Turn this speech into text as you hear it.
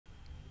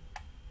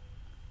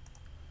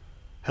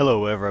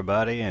Hello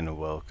everybody and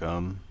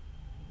welcome.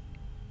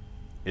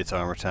 It's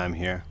Armourtime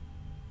here.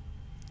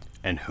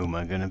 And who am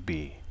I gonna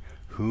be?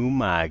 Who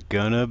am I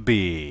gonna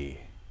be?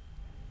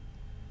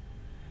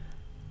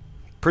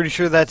 Pretty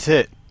sure that's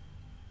it.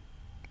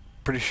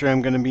 Pretty sure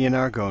I'm gonna be an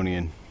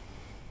Argonian.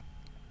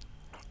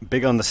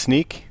 Big on the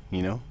sneak,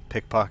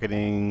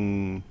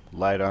 pickpocketing,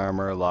 light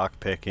armor,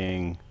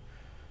 lockpicking,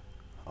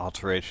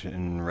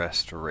 alteration,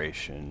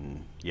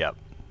 restoration. Yep,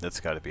 that's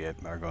gotta be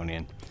it,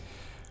 Argonian.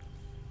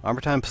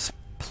 Armourtime's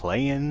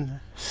playing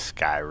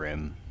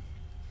Skyrim.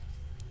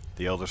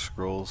 The Elder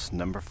Scrolls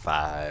number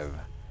 5,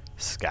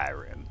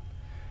 Skyrim.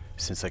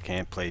 Since I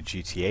can't play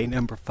GTA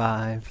number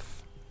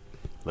 5,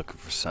 looking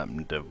for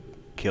something to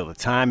kill the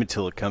time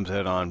until it comes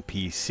out on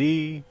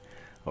PC,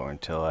 or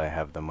until I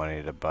have the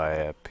money to buy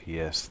a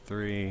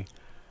PS3.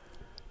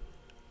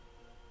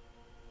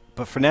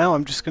 But for now,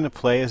 I'm just going to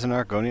play as an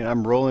Argonian.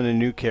 I'm rolling a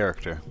new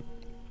character.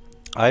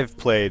 I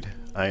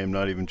am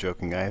not even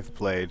joking, I have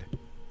played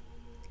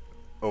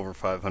over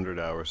 500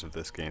 hours of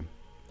this game.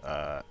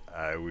 Yeah,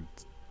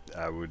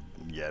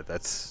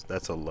 that's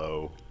a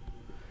low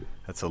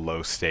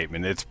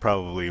statement. It's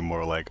probably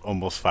more like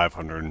almost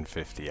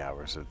 550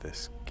 hours of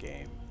this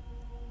game.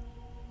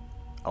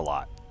 A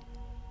lot.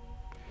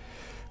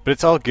 But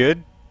it's all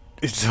good.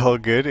 It's all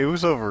good. It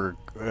was over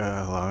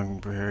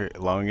a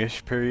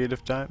longish period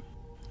of time.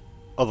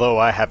 Although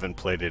I haven't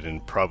played it in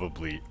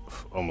probably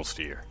almost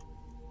a year.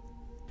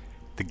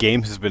 The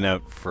game has been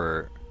out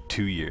for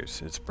 2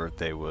 years. Its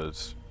birthday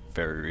was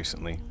very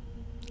recently.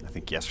 I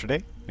think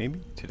yesterday, maybe?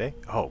 Today?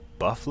 Oh,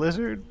 Buff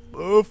Lizard?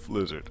 Buff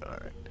Lizard,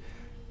 alright.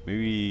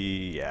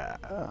 Maybe, yeah.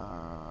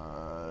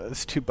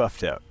 It's too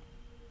buffed out.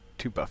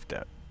 Too buffed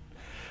out.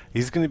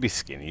 He's gonna be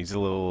skinny. He's a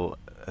little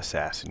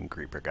assassin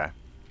creeper guy.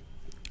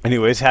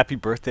 Anyways, happy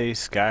birthday,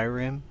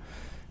 Skyrim.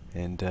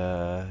 And,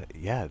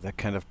 yeah, that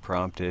kind of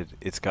prompted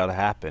It's Gotta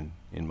Happen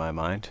in my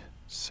mind.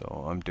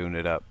 So I'm doing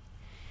it up.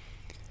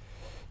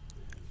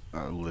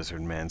 Our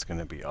lizard man's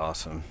gonna be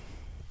awesome.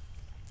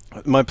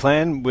 My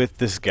plan with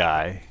this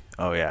guy,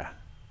 oh yeah,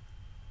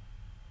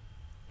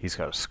 he's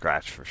got a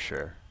scratch for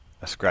sure.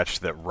 A scratch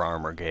that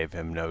Rarmer gave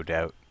him, no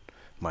doubt.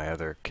 My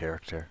other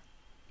character,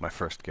 my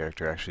first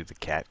character actually, the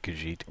cat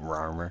Khajiit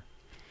Rarmer.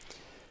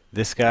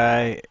 This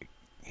guy,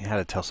 he had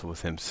a tussle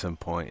with him some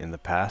point in the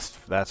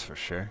past, that's for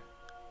sure.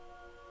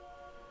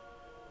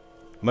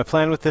 My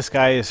plan with this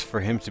guy is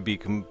for him to be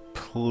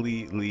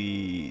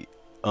completely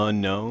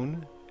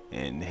unknown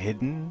and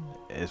hidden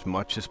as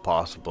much as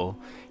possible.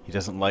 He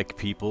doesn't like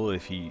people.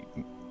 If he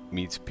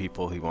meets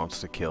people, he wants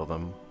to kill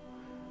them.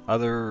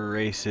 Other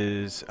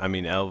races, I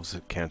mean,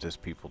 elves count as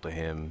people to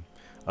him.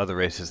 Other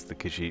races, the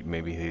Khajiit,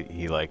 maybe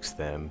he likes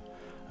them.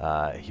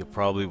 He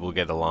probably will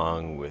get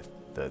along with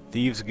the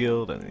Thieves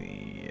Guild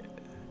and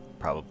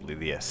probably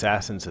the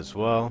Assassins as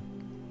well.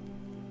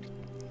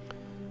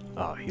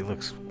 Oh, he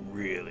looks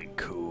really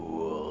cool.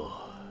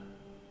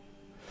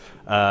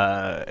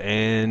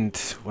 And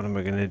what am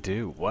I going to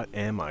do? What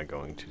am I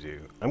going to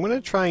do? I'm going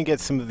to try and get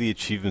some of the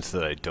achievements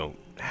that I don't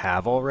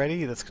have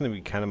already. That's going to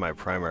be kind of my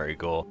primary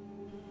goal.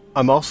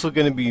 I'm also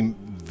going to be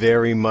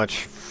very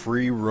much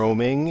free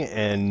roaming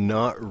and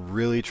not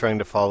really trying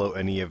to follow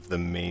any of the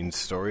main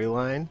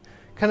storyline.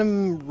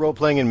 Kind of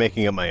role-playing and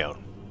making up my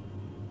own.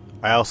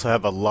 I also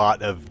have a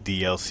lot of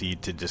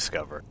DLC to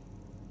discover.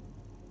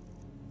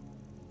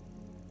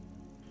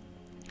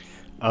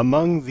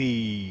 Among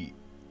the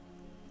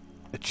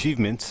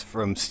achievements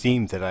from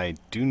Steam that I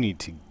do need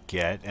to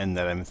get and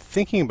that I'm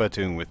thinking about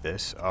doing with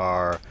this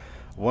are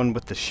one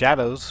with the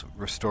shadows,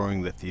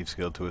 restoring the Thieves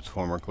Guild to its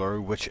former glory,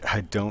 which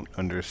I don't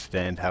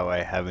understand how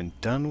I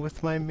haven't done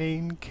with my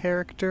main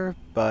character,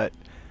 but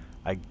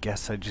I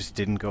guess I just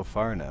didn't go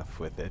far enough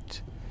with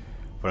it.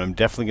 But I'm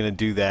definitely going to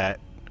do that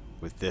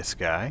with this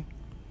guy.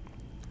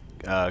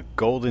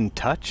 Golden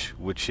Touch,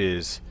 which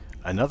is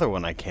another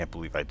one I can't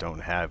believe I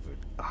don't have,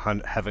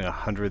 having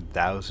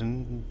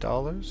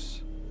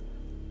 $100,000?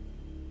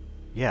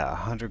 Yeah,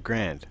 100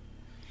 grand.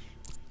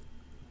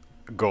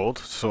 Gold,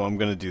 so I'm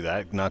gonna do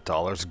that. Not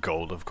dollars,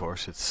 gold, of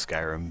course. It's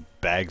Skyrim.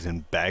 Bags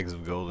and bags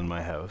of gold in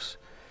my house.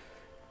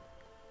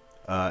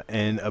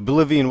 And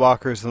Oblivion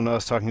Walkers, when I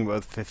was talking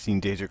about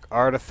 15 Daedric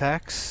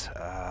artifacts,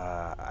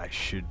 I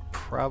should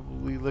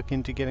probably look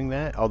into getting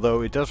that.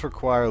 Although it does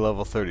require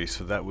level 30,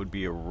 so that would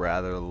be a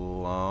rather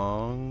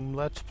long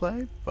Let's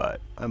Play, but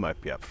I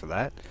might be up for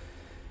that.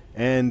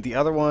 And the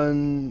other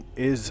one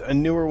is a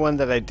newer one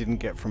that I didn't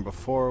get from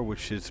before,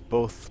 which is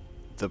both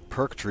the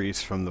perk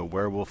trees from the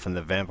werewolf and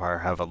the vampire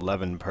have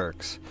 11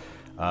 perks.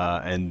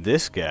 And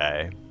this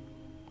guy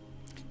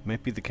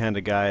might be the kind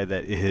of guy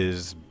that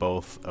is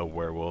both a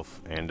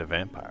werewolf and a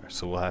vampire.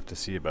 So we'll have to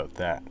see about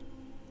that.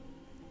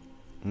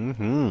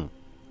 Look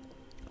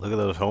at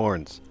those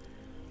horns.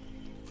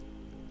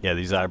 Yeah,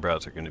 these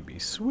eyebrows are going to be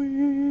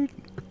sweet.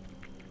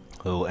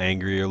 A little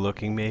angrier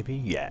looking, maybe?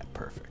 Yeah,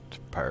 perfect.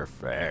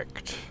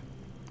 Perfect.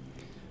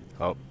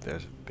 Oh,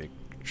 there's a big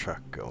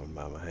truck going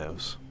by my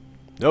house.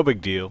 No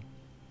big deal.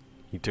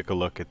 He took a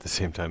look at the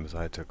same time as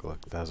I took a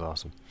look. That was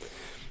awesome.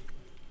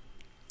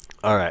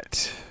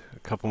 Alright.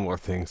 couple more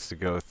things to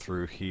go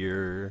through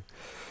here.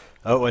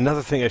 Oh,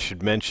 another thing I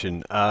should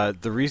mention.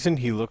 The reason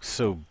he looks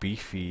so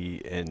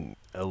beefy and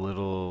a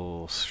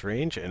little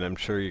strange, and I'm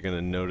sure you're going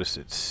to notice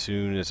it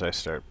soon as I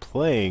start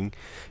playing,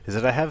 is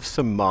that I have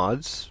some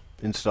mods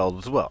installed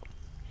as well.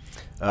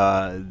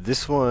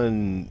 This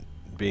one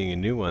being a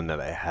new one that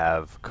I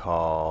have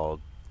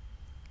called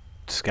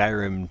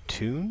Skyrim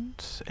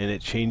Tunes, and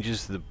it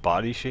changes the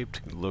body shape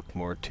to look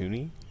more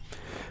toony,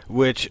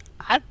 which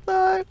I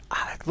thought,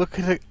 I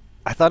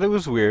thought it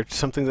was weird,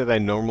 something that I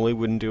normally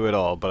wouldn't do at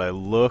all, but I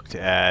looked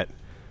at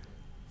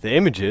the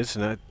images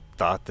and I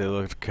thought they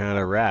looked kind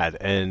of rad,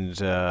 and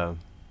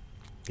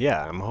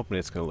yeah, I'm hoping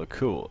it's going to look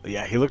cool.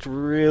 Yeah, he looked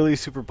really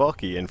super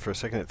bulky, and for a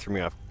second it threw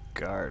me off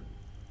guard.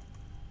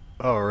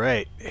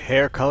 Alright,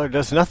 hair color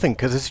does nothing,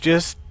 because it's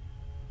just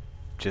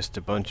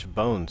a bunch of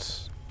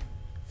bones.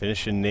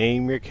 Finish and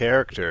name your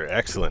character.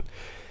 Excellent.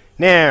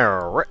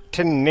 Now, what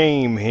to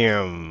name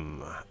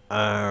him?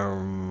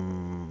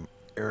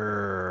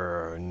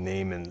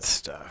 Naming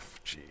stuff.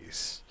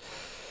 Jeez.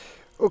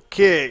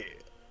 Okay.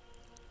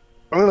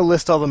 I'm going to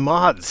list all the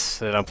mods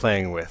that I'm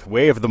playing with.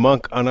 Way of the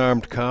Monk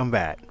Unarmed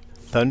Combat.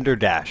 Thunder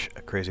Dash,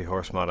 a crazy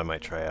horse mod I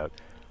might try out.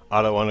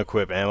 Auto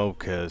unequip ammo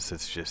because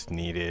it's just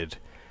needed.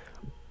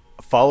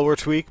 Follower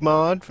tweak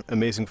mod.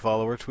 Amazing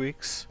follower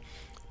tweaks.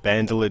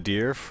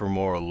 Bandolier for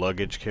more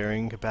luggage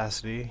carrying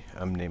capacity.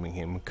 I'm naming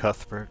him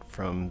Cuthbert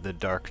from the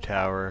Dark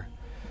Tower.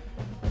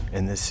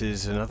 And this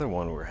is another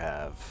one we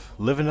have.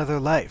 Live Another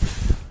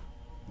Life.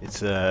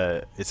 It's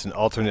an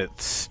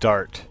alternate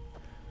start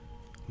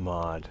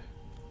mod.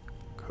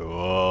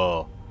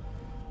 Cool.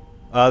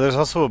 There's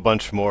also a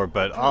bunch more,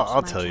 but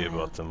I'll tell you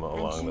about them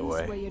along the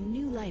way. Where your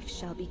new life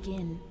shall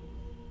begin.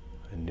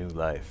 A new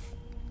life.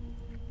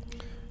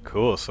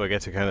 Cool, so I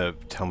get to kind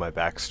of tell my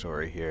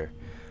backstory here.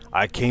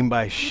 I came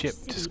by ship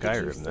to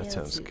Skyrim. That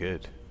sounds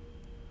good.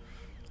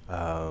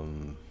 I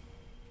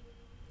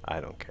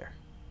don't care.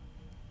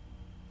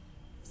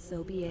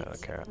 So be it. I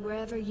don't care.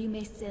 Wherever you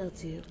may sail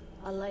to,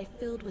 a life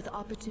filled with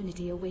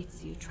opportunity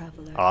awaits you,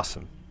 traveler.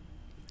 Awesome.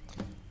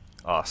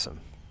 Awesome.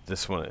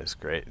 This one is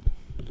great.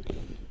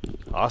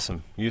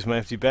 Awesome. Use my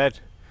empty bed.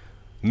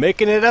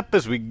 Making it up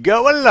as we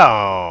go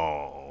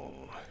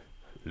along.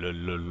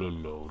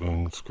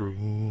 Loading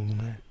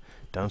screen.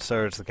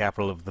 Downstar is the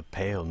capital of the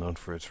Pale, known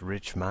for its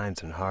rich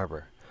mines and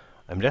harbor.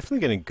 I'm definitely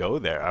going to go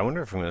there. I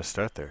wonder if I'm going to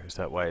start there. Is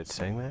that why it's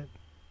saying that?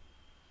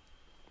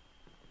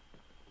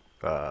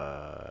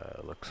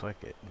 Looks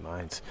like it.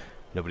 Mines.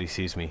 Nobody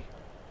sees me.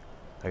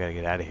 I gotta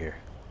get out of here.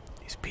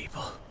 These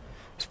people.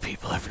 There's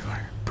people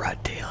everywhere.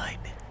 Broad daylight.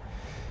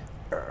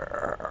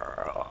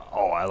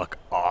 Oh, I look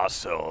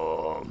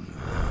awesome.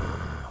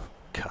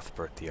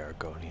 Cuthbert the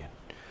Argonian.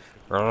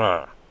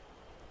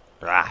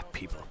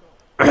 People.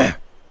 I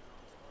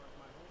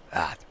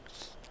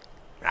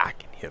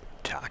can hear them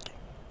talking.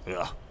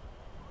 Ugh.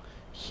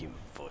 Human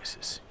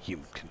voices,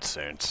 human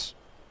concerns.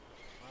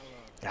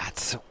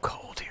 It's so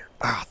cold here.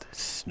 There's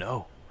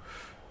snow.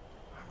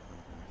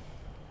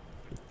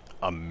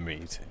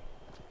 Amazing.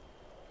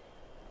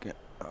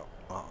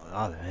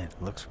 Oh man,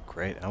 it looks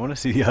great. I want to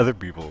see the other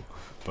people,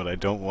 but I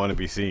don't want to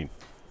be seen.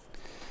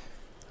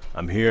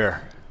 I'm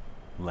here.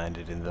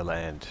 Landed in the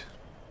land.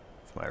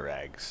 With my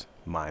rags.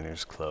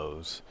 Miner's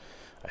clothes.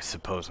 I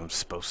suppose I'm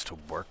supposed to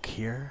work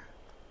here?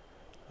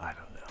 I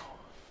don't know.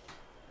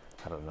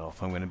 I don't know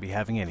if I'm going to be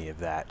having any of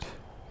that.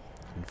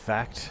 In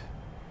fact,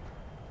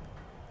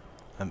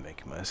 I'm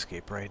making my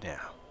escape right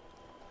now.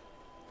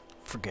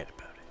 Forget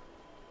about it.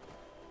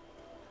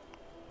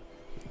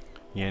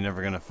 You ain't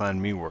never going to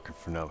find me working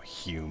for no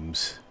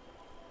Humes.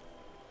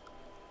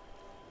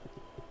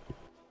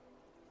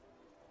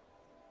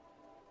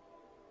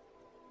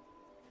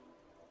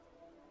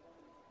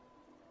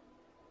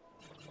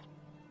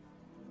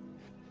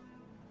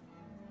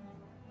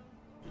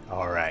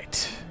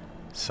 Alright,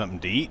 something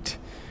to eat,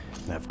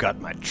 and I've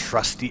got my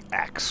trusty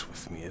axe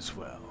with me as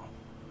well.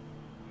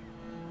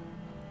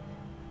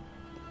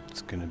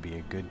 It's gonna be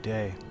a good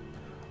day.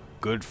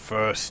 Good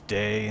first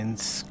day in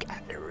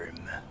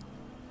Skyrim.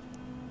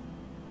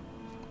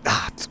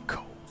 It's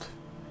cold.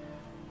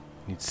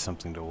 Need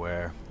something to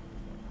wear.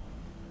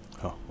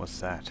 Oh, what's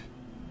that?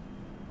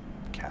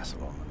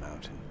 Castle on the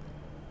mountain.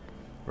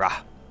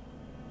 Rah!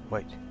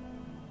 Wait.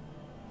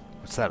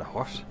 What's that, a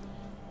horse?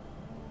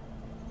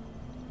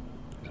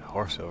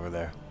 Horse over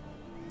there.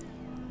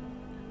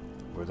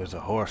 Where there's a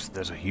horse,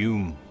 there's a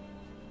Hume.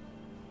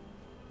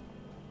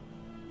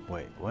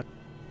 Wait, what?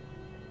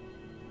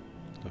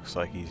 Looks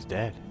like he's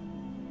dead.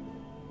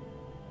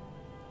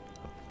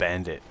 A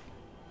bandit.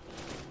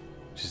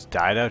 Just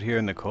died out here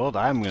in the cold?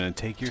 I'm gonna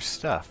take your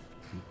stuff.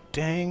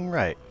 Dang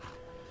right.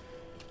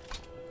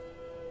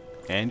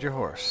 And your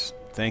horse.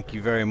 Thank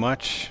you very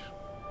much.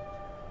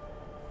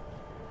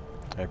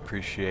 I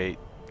appreciate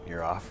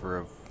your offer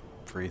of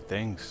free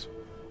things.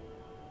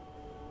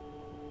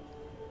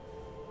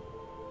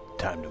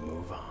 Time to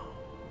move on.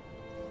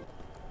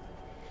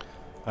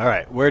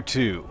 Alright, where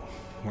to?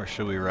 Where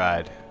shall we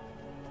ride?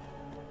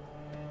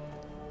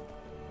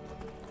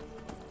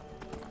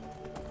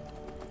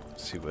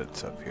 see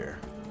what's up here.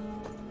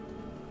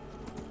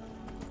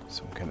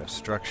 Some kind of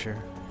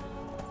structure.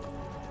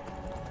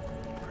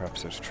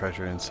 Perhaps there's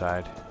treasure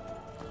inside.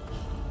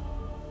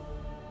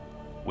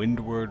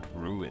 Windward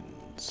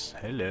Ruins.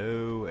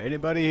 Hello,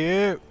 anybody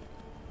here?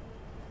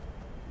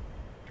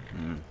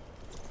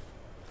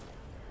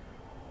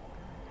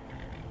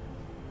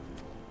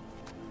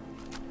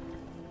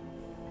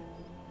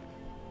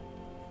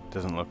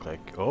 Doesn't look like...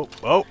 Oh,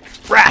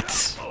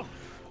 rats!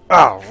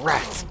 Oh,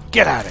 rats!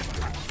 Get out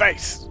of my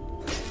face!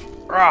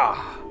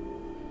 Ah!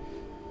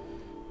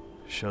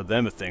 Showed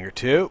them a thing or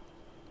two.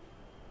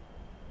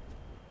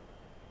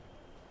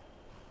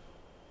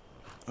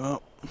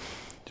 Oh,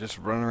 just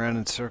run around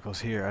in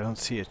circles here. I don't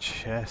see a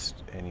chest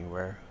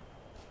anywhere.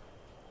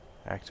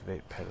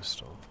 Activate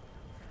pedestal.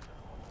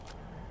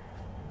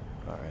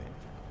 Alright.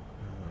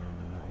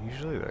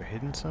 Usually they're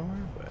hidden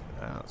somewhere, but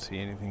I don't see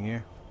anything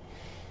here.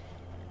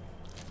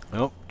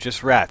 Nope,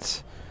 just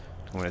rats.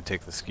 I'm going to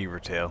take the skeever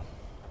tail,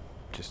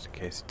 just in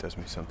case it does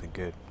me something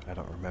good. I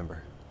don't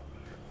remember.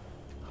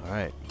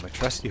 Alright, my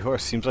trusty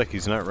horse seems like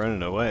he's not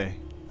running away.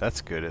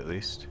 That's good, at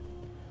least.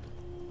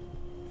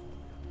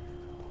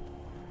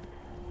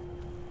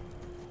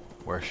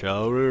 Where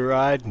shall we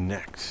ride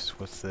next?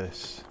 What's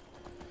this?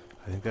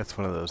 I think that's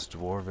one of those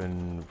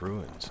dwarven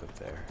ruins up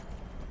there.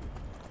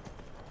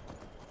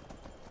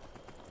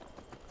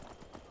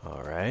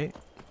 Alright.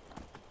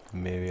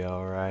 Maybe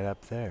I'll ride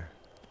up there.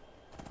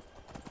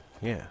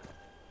 Yeah.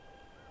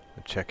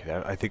 We'll check it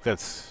out. I think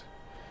that's...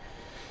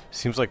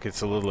 Seems like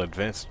it's a little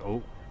advanced.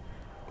 Oh.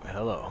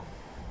 Hello.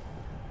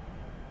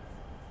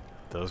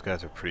 Those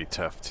guys are pretty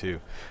tough too.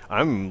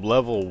 I'm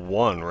level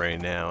 1 right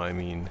now. I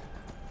mean...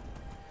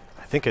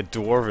 I think a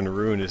dwarven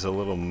ruin is a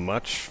little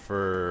much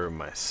for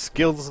my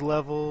skills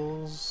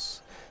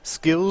levels.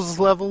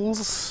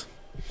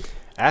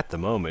 At the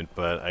moment,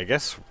 but I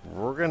guess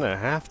we're gonna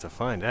have to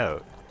find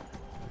out.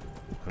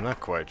 I'm not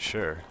quite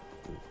sure.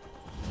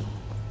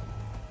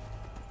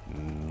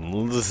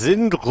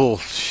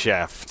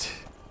 Zindelschaft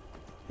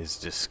is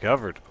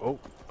discovered. Oh,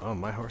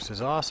 my horse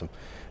is awesome.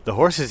 The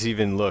horses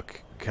even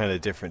look kind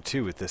of different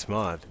too with this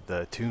mod,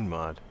 the tune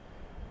mod.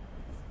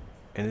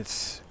 And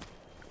it's...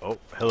 Oh,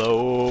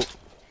 hello.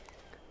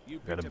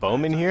 Got a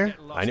bowman here?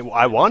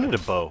 I wanted a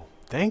bow.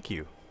 Thank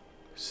you.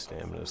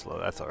 Stamina's low.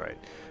 That's alright.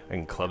 I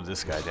can club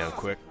this guy down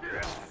quick.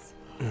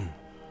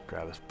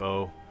 Grab his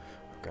bow.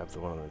 Grab the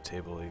one on the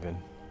table even.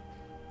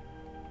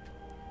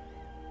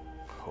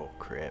 Oh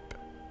crap.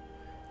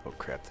 Oh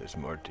crap, there's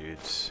more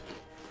dudes.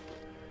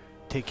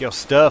 Take your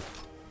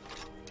stuff!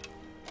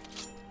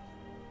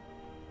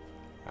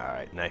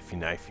 Alright, knifey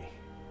knifey.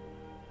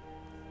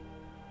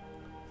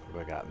 What do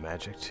I got?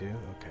 Magic too?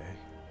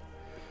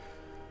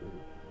 Okay.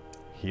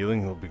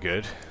 Healing will be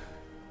good.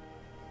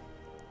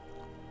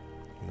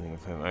 Healing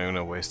if I'm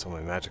gonna waste all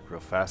my magic real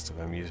fast if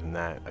I'm using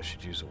that. I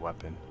should use a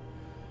weapon.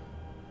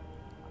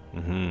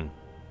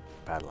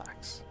 Battle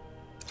axe.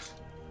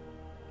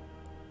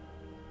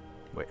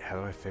 Wait, how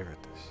do I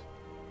favorite this?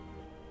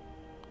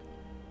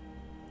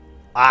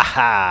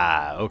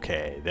 Aha!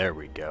 Okay, there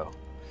we go.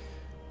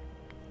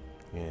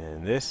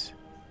 And this.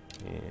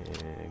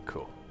 And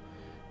cool.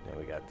 Now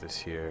we got this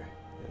here,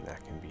 and that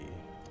can be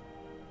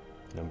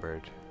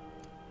numbered.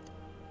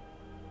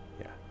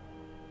 Yeah,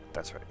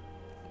 that's right.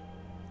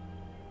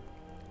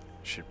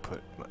 Should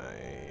put my...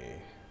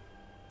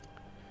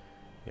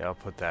 Yeah, I'll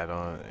put that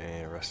on,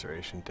 and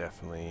restoration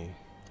definitely.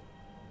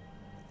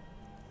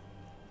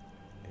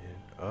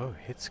 And, oh,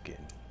 hit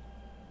skin.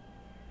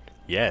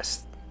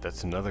 Yes,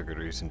 that's another good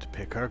reason to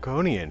pick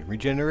Argonian.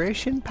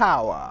 Regeneration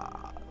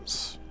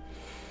powers.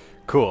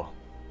 Cool.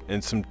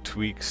 And some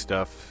tweak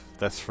stuff.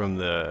 That's from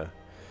the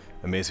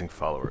Amazing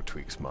Follower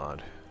Tweaks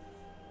mod.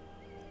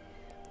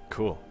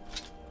 Cool.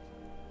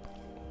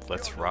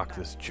 Let's rock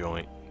this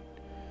joint.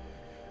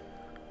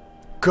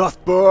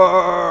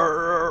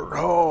 Cuthbert!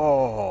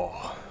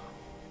 Oh!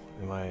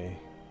 Am I...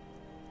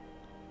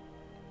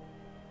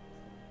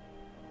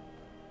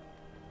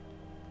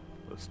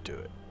 Let's do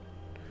it.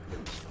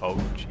 Oh,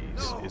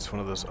 jeez. It's one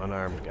of those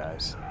unarmed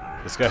guys.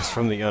 This guy's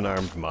from the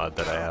unarmed mod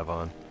that I have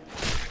on.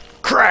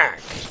 Crack!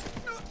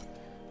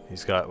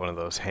 He's got one of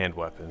those hand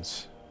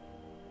weapons.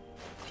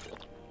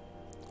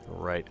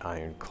 Right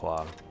iron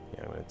claw.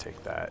 Yeah, I'm gonna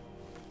take that.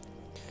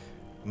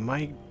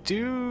 My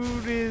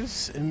dude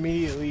is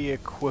immediately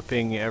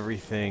equipping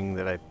everything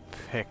that I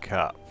pick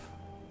up.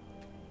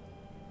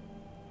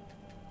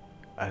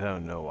 I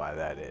don't know why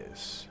that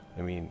is.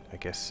 I mean, I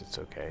guess it's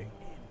okay.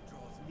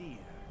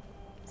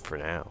 For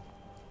now.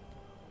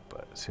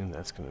 But soon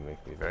that's going to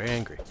make me very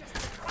angry.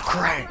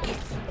 Crank!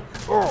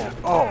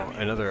 Oh,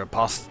 another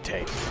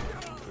apostate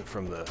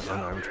from the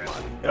unarmed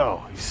mod.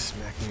 Oh, he's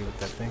smacking me with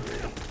that thing.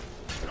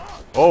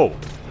 Oh!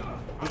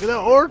 Look at that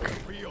orc!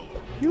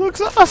 He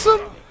looks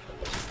awesome!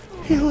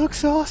 He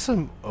looks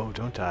awesome! Oh,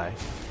 don't die.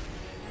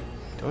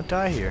 Don't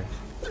die here.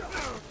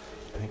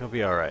 I think I'll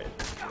be alright.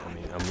 I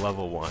mean, I'm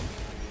level 1.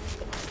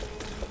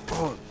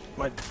 Oh,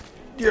 my...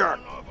 Yeah!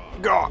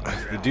 God!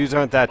 The dudes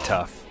aren't that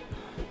tough.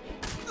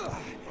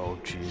 Oh,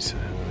 jeez.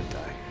 I'm gonna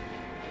die.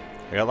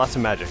 I got lots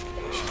of magic.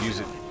 I should use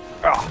it.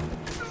 Oh.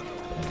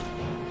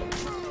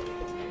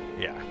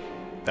 Yeah,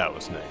 that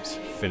was nice.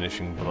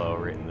 Finishing blow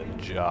right in the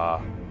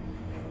jaw.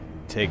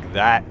 Take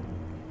that.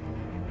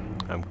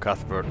 I'm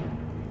Cuthbert.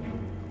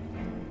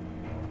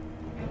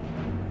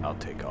 I'll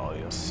take all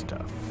your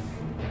stuff.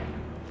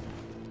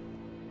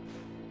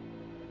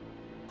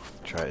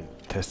 Try and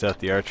test out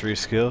the archery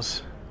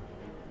skills.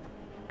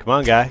 Come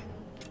on, guy.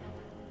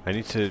 I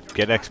need to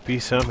get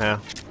XP somehow.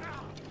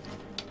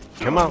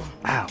 Come on.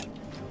 Ow.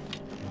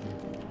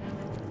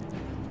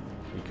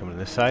 You coming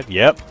this side?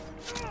 Yep.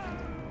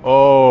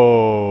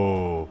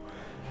 Oh.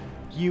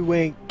 You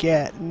ain't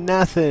got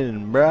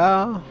nothing,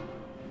 bro.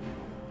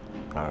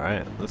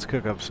 Alright, let's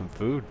cook up some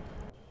food.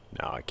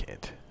 No, I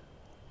can't.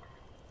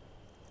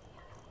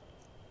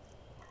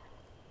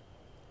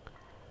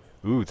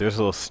 Ooh, there's a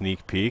little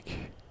sneak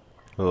peek.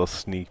 A little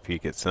sneak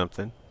peek at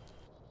something.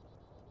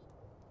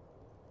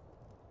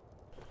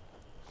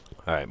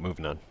 Alright,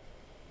 moving on.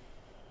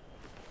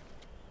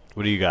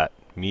 What do you got?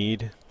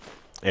 Mead?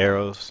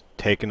 Arrows?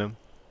 Taking them?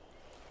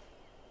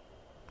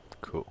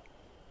 Cool.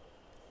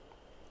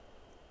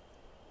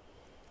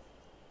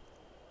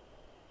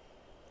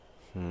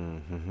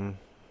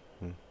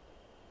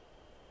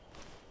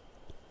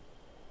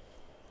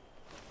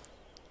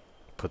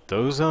 Put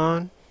those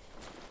on.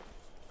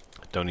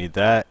 Don't need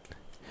that.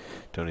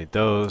 Don't need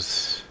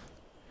those.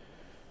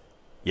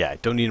 Yeah, I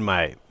don't need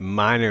my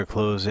miner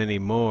clothes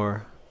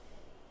anymore.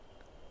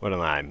 What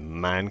am I,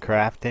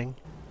 Minecrafting?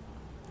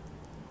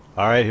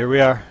 Alright, here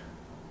we are.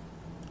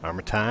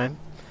 Armourtime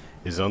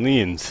is on the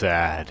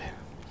inside.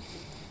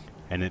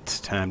 And it's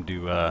time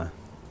to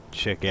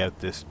check out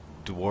this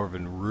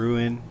dwarven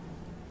ruin.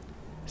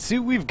 See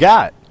what we've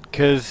got.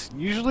 Because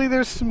usually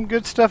there's some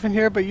good stuff in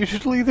here, but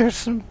usually there's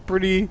some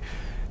pretty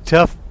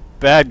tough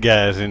bad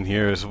guys in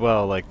here as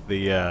well. Like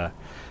the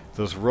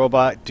those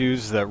robot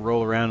dudes that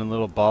roll around in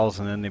little balls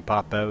and then they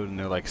pop out and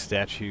they're like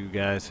statue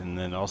guys. And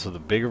then also the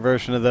bigger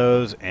version of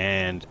those.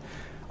 And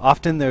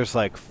often there's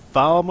like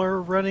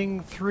Falmer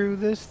running through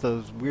this.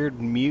 Those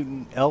weird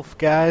mutant elf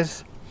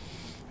guys.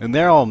 And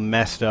they're all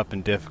messed up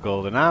and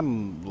difficult. And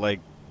I'm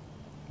like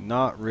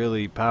not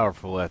really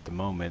powerful at the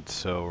moment.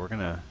 So we're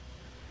gonna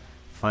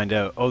find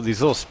out. Oh, these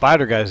little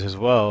spider guys as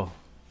well.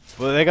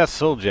 Well, they got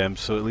soul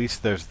gems, so at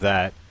least there's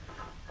that.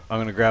 I'm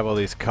gonna grab all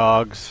these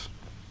cogs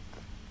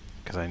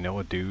because I know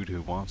a dude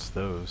who wants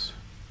those.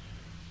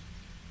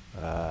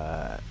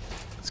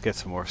 Let's get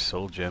some more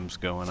soul gems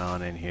going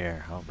on in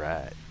here. All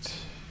right.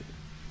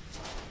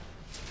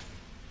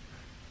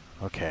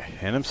 Okay,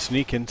 and I'm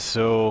sneaking,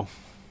 so...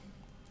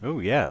 Oh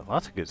yeah,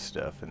 lots of good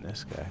stuff in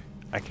this guy.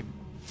 I could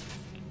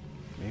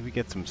maybe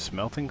get some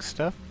smelting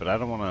stuff, but I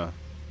don't want to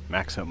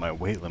max out my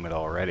weight limit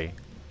already.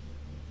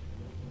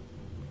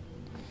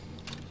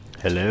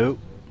 Hello?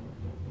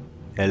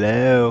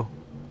 Hello?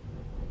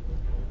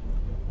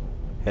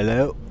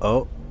 Hello?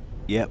 Oh,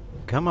 yep,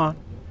 come on.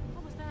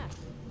 What was that?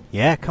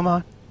 Yeah, come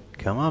on.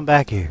 Come on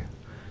back here.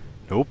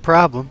 No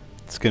problem.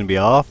 It's gonna be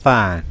all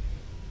fine.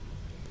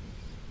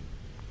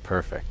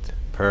 Perfect.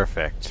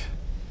 Perfect.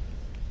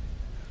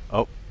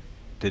 Oh,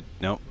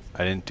 nope,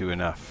 I didn't do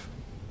enough.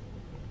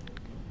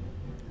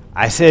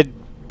 I said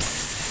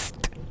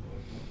psst.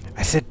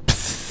 I said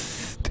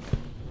psst.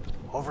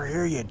 Over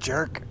here, you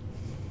jerk.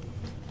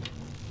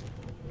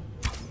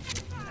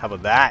 How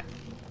about that?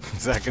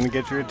 Is that gonna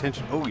get your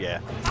attention? Oh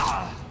yeah.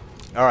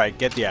 Alright,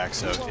 get the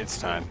axe out. It's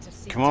time.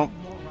 Come on.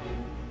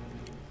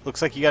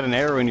 Looks like you got an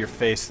arrow in your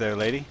face there,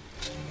 lady.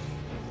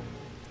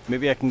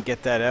 Maybe I can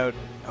get that out.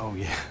 Oh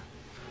yeah.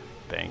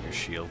 Bang your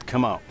shield.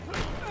 Come on.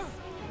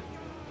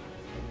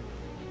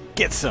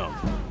 Get some.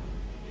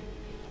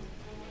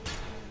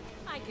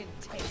 I can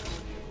take it.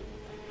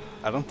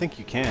 I don't think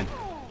you can.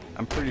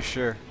 I'm pretty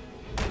sure.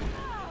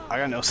 I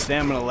got no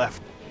stamina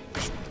left.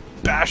 Just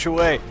bash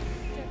away.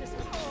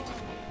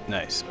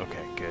 Nice.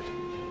 Okay, good.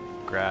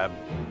 Grab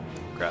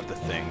the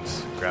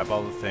things. Grab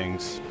all the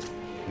things.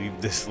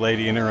 Leave this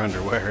lady in her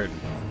underwear and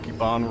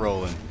keep on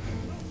rolling.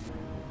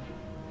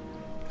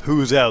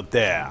 Who's out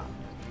there?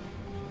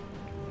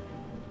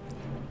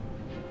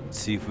 Let's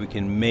see if we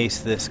can mace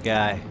this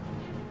guy.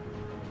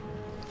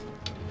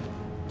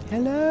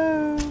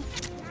 Hello?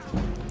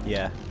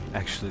 Yeah,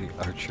 actually,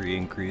 archery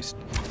increased.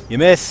 You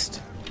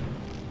missed!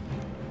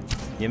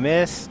 You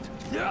missed?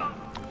 Yeah.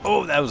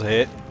 Oh, that was a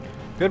hit.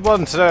 Good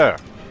one, sir.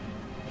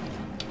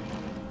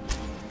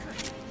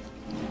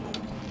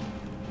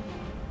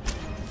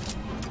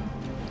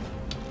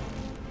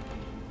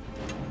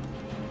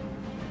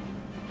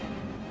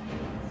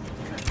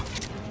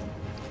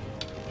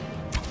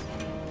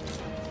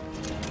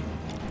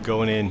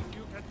 Going in. You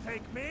can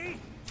take me?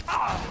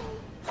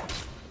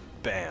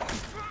 Bam.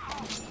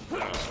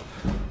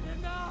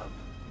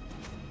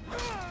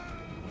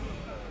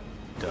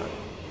 Done.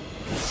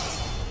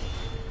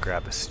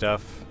 Grab his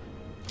stuff.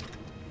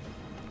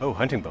 Oh,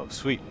 hunting bow.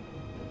 Sweet.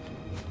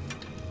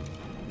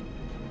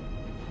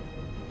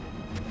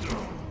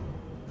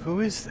 Who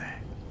is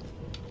that?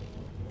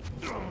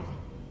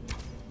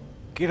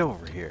 Get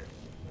over here.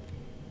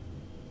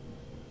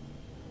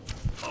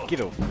 Get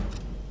over.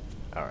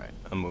 Alright,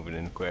 I'm moving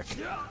in quick.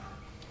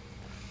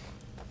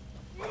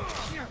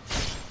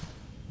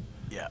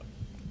 Yeah.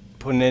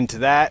 Put an end to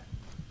that.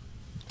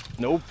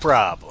 No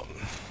problem.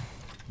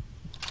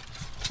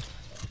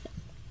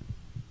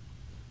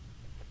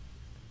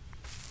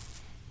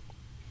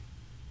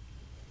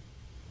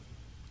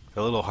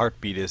 The little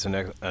heartbeat is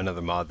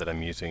another mod that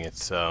I'm using.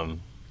 It's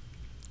an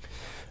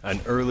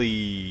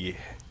early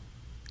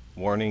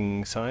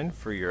warning sign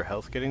for your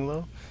health getting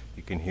low.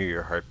 You can hear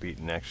your heartbeat,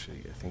 and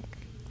actually, I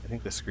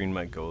think the screen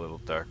might go a little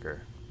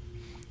darker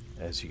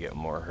as you get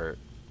more hurt.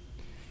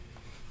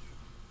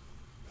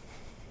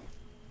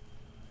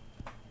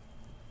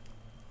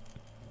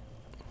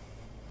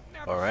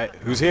 All right,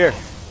 who's here?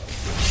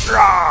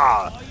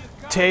 Rah!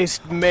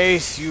 Taste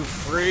mace, you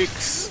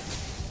freaks!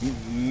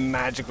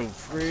 Magical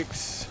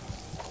freaks.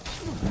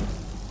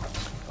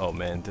 Oh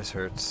man, this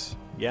hurts.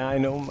 Yeah, I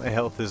know my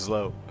health is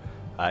low.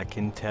 I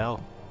can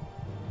tell.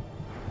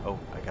 Oh,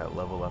 I got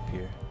level up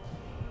here.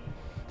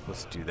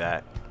 Let's do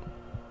that.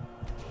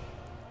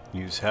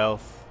 Use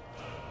health.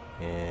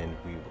 And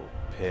we will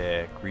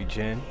pick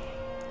regen.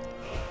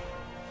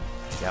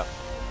 Yep.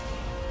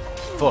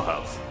 Full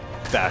health.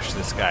 Bash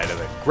this guy to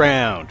the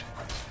ground.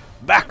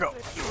 Back up!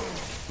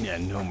 Yeah,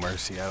 no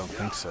mercy, I don't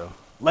think so.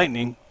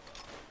 Lightning!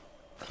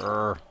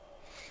 Grab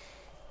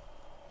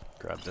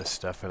this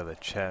stuff out of the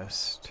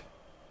chest.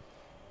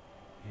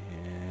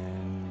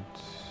 And...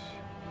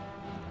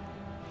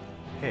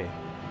 hey.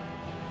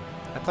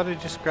 I thought I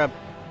just grabbed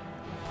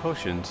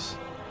potions.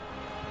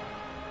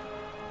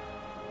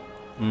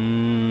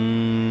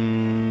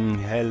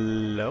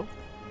 Hello?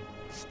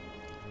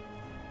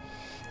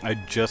 I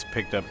just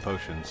picked up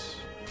potions.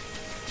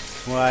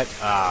 What?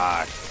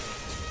 Ah.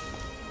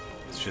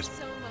 Let's just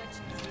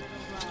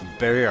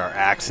bury our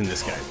axe in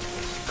this guy.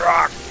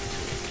 Rock!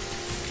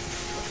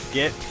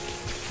 Get.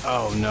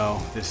 Oh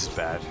no, this is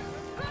bad.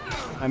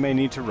 I may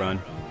need to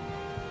run.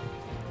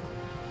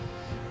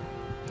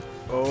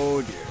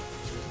 Oh dear.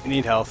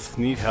 Need health.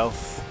 Need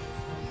health.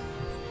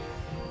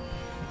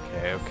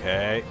 Okay,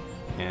 okay.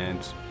 And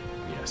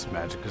yes,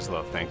 magic is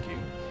low. Thank you.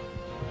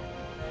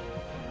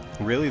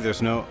 Really?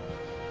 There's no.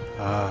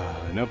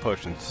 No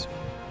potions.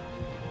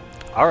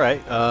 All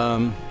right.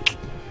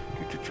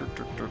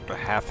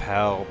 Half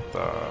health.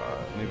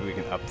 Maybe we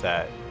can up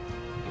that.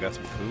 We got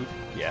some food.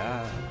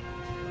 Yeah.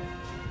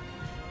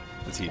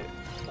 Let's eat it.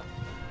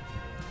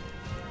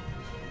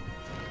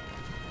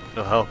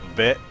 It'll help a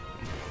bit.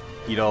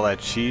 Eat all that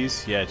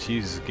cheese. Yeah,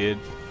 cheese is good.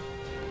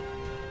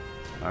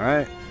 All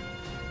right.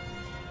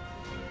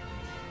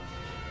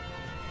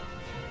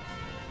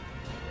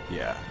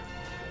 Yeah.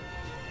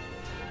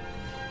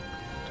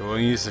 Do I want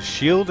to use the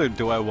shield or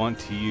do I want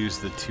to use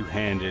the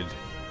two-handed?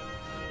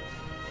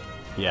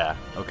 Yeah,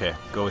 okay.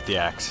 Go with the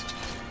axe.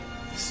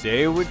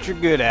 Stay what you're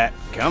good at.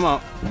 Come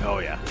on. Oh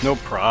yeah. No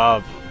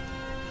problem.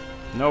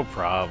 No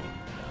problem.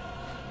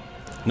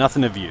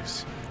 Nothing of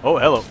use. Oh,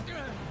 hello.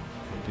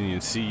 Didn't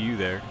even see you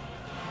there.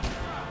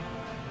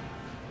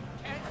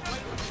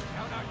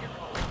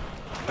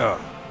 Oh,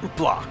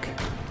 block.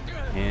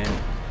 And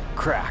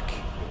crack.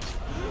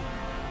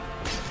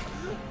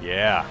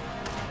 Yeah.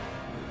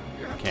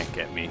 Can't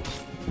get me.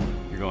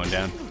 You're going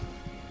down.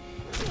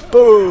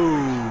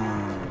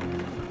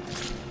 Boom!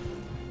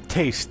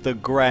 Taste the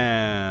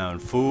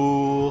ground,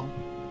 fool.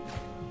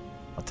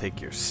 I'll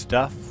take your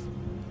stuff.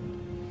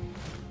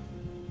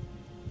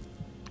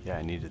 Yeah,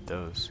 I needed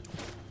those.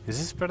 Is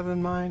this better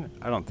than mine?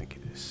 I don't think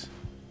it is.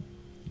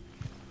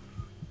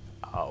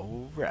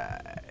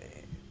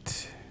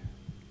 Alright.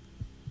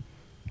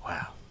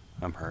 Wow,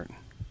 I'm hurting.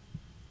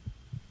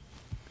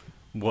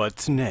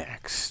 What's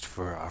next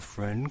for our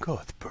friend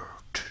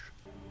Cuthbert?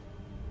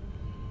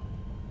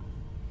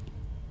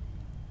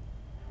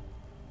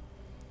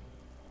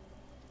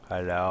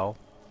 Hello?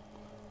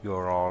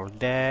 You're all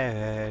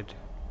dead.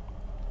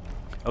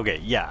 Okay,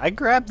 yeah, I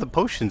grabbed the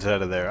potions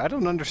out of there. I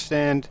don't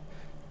understand.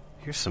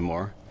 Here's some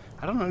more.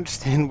 I don't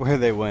understand where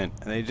they went.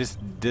 And they just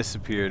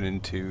disappeared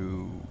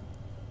into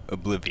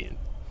oblivion.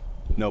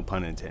 No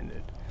pun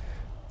intended.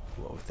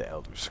 Well, with the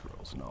Elder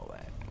Scrolls and all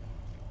that.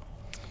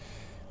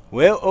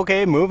 Well,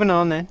 okay, moving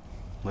on then.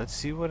 Let's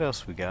see what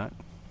else we got.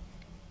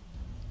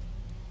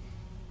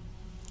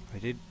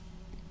 I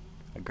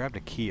grabbed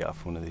a key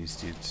off one of these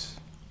dudes.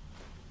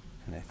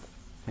 And I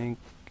think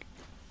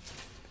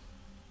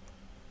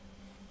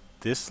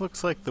this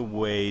looks like the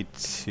way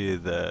to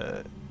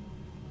the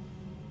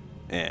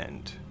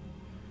end.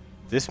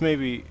 This may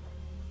be...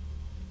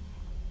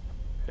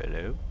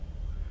 hello?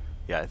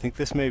 Yeah, I think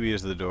this maybe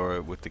is the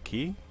door with the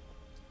key.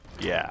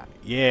 Yeah,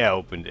 yeah,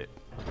 opened it.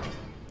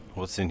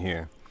 What's in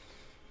here?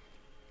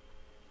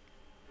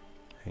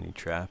 Any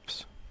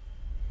traps?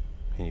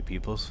 Any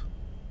peoples?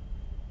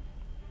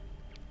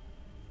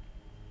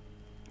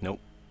 Nope.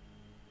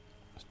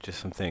 Just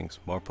some things.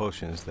 More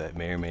potions that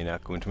may or may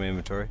not go into my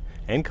inventory.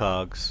 And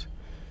cogs.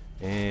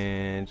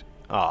 And...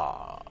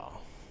 ah,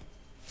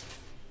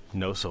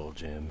 no soul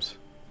gems.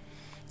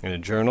 And a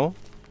journal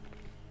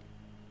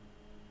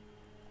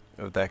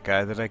of that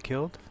guy that I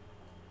killed.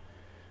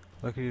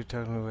 Lucky you're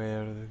talking my way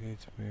out of the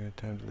gates.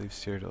 Time to leave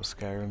Cyrodiil.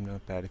 Skyrim,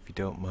 not bad if you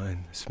don't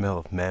mind the smell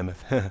of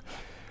mammoth.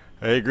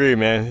 I agree,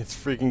 man. It's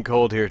freaking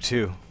cold here,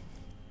 too.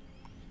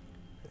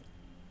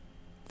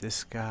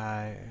 This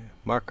guy,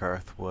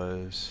 Markarth,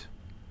 was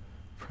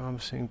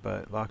promising,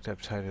 but locked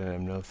up tight and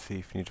I'm no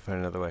thief. Need to find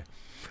another way.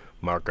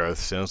 Markarth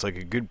sounds like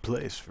a good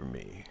place for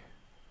me.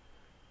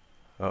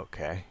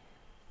 Okay.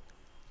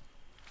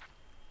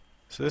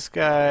 So this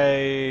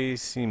guy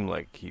seemed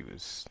like he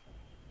was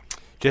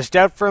just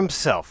out for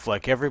himself,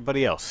 like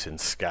everybody else in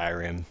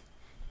Skyrim.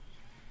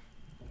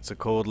 It's a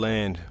cold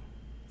land,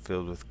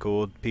 filled with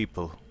cold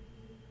people.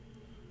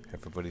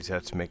 Everybody's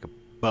out to make a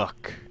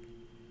buck.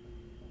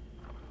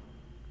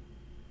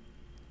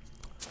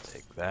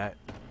 Take that.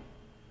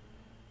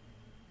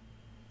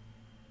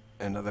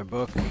 Another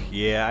book.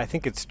 Yeah, I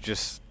think it's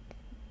just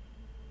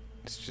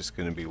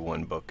gonna be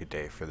one book a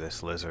day for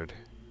this lizard.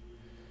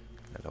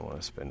 I don't want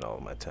to spend all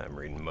of my time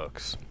reading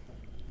books.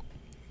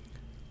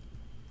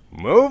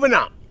 Moving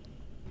on.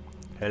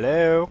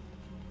 Hello.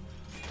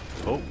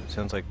 Oh,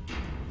 sounds like...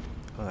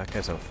 Oh, that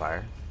guy's on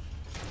fire.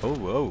 Oh,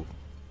 whoa.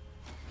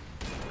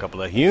 A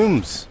couple of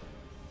Humes.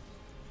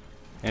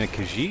 And a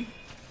Khajiit.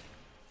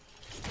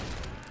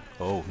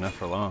 Oh, not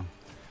for long.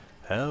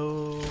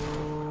 Hellfire.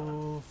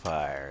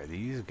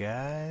 These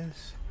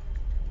guys...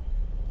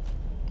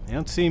 They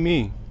don't see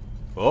me.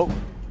 Oh.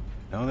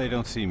 No, they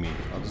don't see me.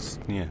 I'll just,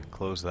 yeah,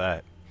 close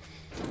that.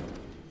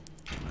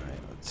 Alright,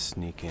 let's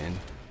sneak in.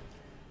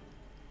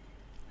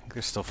 I think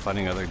they're still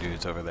fighting other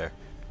dudes over there.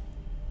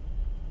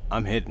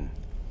 I'm hidden.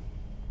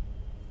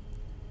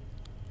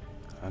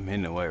 I'm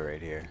hidden away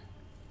right here.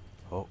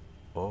 Oh,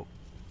 oh.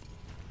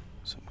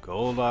 Some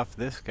gold off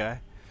this guy.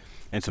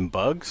 And some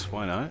bugs,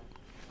 why not?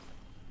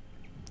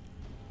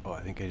 Oh, I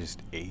think I just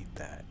ate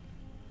that.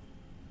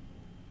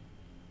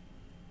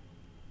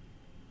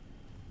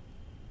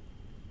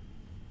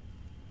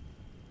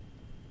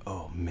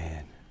 Oh,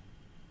 man.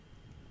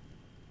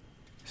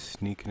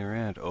 Sneaking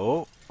around.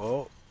 Oh,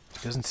 oh. He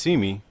doesn't see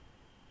me.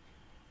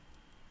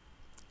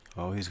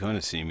 Oh, he's going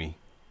to see me.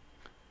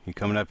 You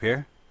coming up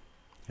here?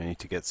 I need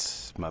to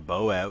get my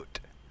bow out.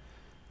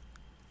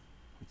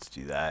 Let's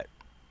do that.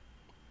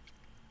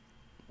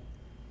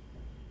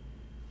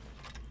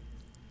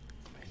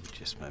 Maybe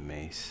just my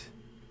mace.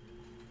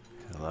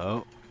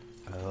 Hello?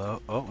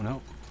 Hello? Oh,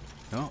 no.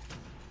 No.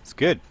 It's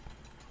good.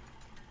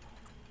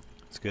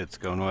 It's good. It's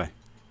going away.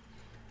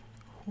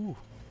 Whew.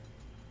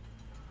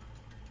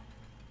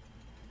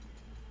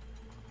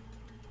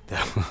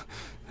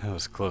 That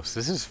was close.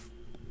 This is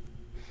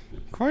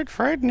quite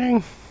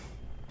frightening.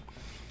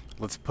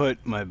 Let's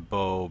put my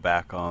bow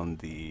back on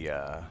the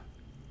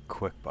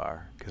quick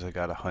bar, because I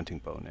got a hunting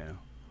bow now.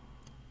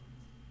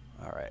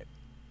 Alright.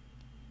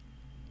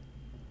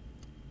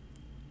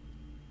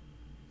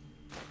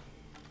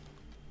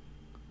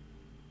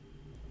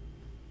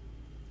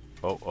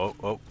 Oh, oh,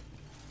 oh.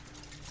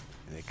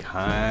 They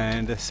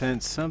kinda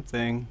sense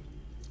something.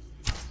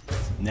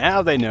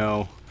 Now they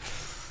know.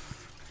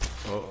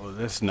 Uh-oh,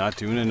 this is not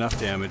doing enough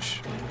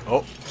damage.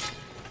 Oh.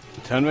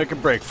 Time to make a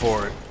break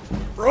for it.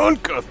 Run,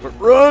 Cuthbert,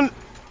 run!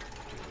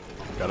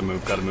 Gotta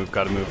move, gotta move,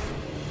 gotta move.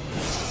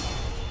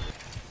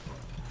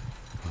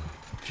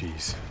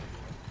 Jeez.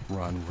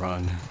 Run,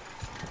 run.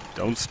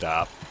 Don't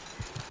stop.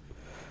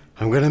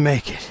 I'm gonna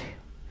make it.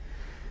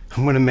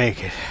 I'm gonna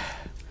make it.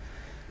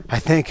 I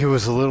think it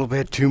was a little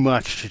bit too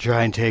much to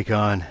try and take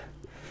on.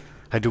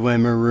 I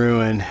Dwemer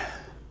Ruin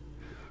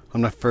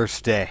on my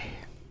first day.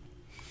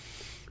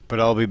 But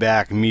I'll be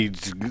back. Me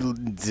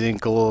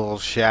Zinkle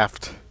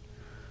Shaft.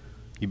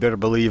 You better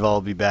believe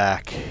I'll be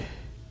back.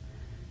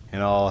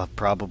 And I'll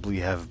probably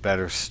have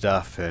better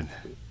stuff, and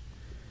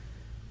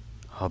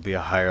I'll be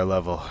a higher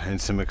level and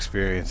some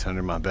experience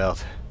under my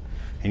belt.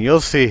 And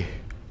you'll see.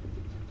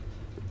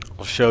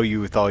 I'll show you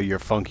with all your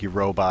funky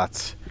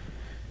robots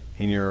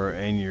and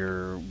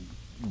your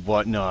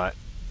whatnot.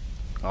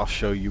 I'll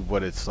show you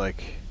what it's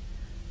like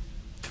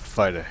to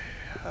fight a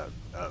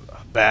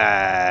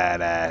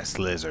badass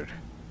lizard.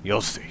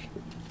 You'll see.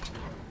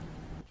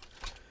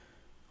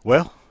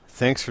 Well,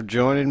 thanks for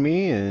joining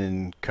me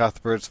in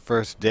Cuthbert's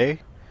first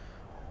day.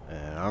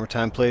 And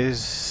Armourtime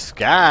plays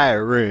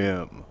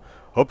Skyrim.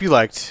 Hope you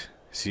liked.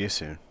 See you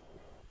soon.